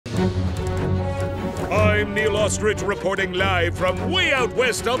I'm Neil Ostrich reporting live from way out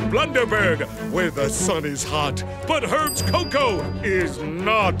west of Blunderberg, where the sun is hot, but Herb's Coco is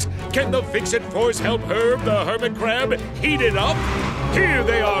not. Can the Fix-It Force help Herb the hermit crab heat it up? Here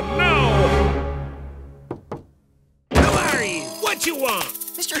they are now! Who are you? What you want?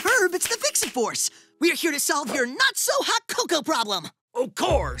 Mr. Herb, it's the Fix-It Force. We're here to solve your not-so-hot cocoa problem. Of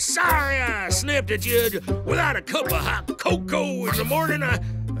course. Sorry I snipped at you. Without a cup of hot cocoa in the morning, I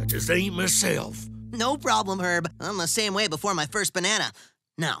just ain't myself. No problem, Herb. I'm the same way before my first banana.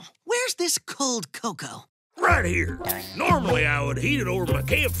 Now, where's this cold cocoa? Right here. Normally I would heat it over my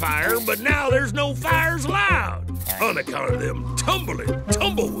campfire, but now there's no fires allowed. On account of them tumbling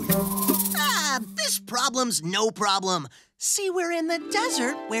tumbleweeds. This problem's no problem. See, we're in the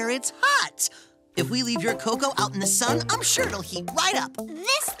desert where it's hot. If we leave your cocoa out in the sun, I'm sure it'll heat right up.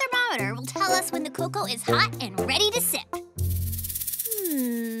 This thermometer will tell us when the cocoa is hot and ready to sip.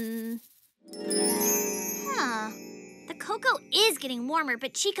 The cocoa is getting warmer,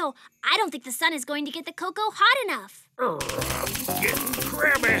 but Chico, I don't think the sun is going to get the cocoa hot enough. I'm getting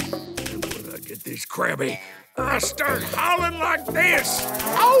crabby. And when I get this crabby, I start howling like this.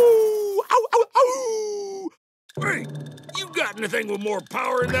 Ow! Ow, ow, ow! Hey, you got anything with more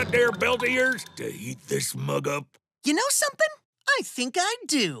power in that there belt of yours to heat this mug up? You know something? I think I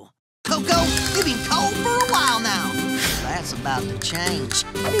do. Coco, you've been cold for a while now. That's about to change.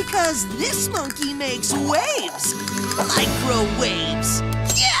 Because this monkey makes waves. Microwaves.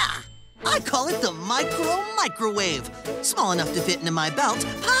 Yeah! I call it the microwave. Small enough to fit into my belt,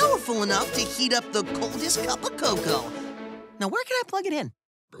 powerful enough to heat up the coldest cup of cocoa. Now, where can I plug it in?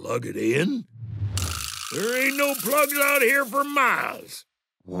 Plug it in? There ain't no plugs out here for miles.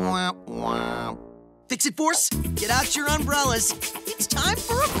 Womp womp. Fix-It Force, get out your umbrellas. It's time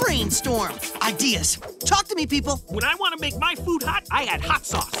for a brainstorm. Ideas. Talk to me, people. When I want to make my food hot, I add hot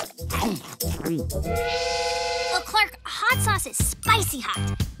sauce. Well, Clark, hot sauce is spicy hot.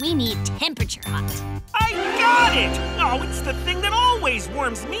 We need temperature hot. I got it! Oh, it's the thing that always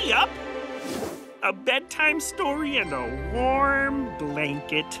warms me up. A bedtime story and a warm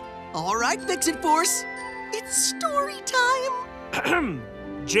blanket. All right, Fix-It Force. It's story time.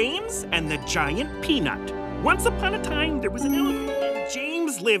 James and the Giant Peanut. Once upon a time, there was an elephant, and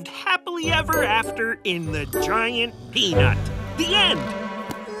James lived happily ever after in the Giant Peanut. The end.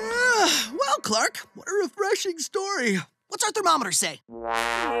 Well, Clark, what a refreshing story. What's our thermometer say?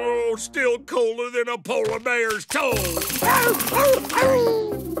 Oh, still colder than a polar bear's toe.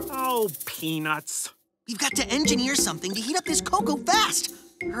 Oh, peanuts. We've got to engineer something to heat up this cocoa fast.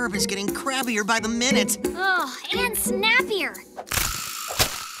 Herb is getting crabbier by the minute. Oh, and snappier.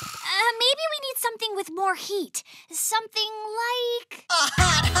 Maybe we need something with more heat. Something like... A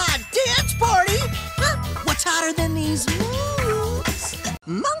hot dance party? Huh? What's hotter than these moves?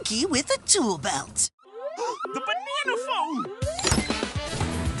 Monkey with a tool belt. The banana phone!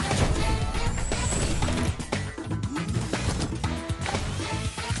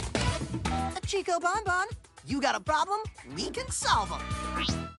 Chico Bon Bon, you got a problem? We can solve them.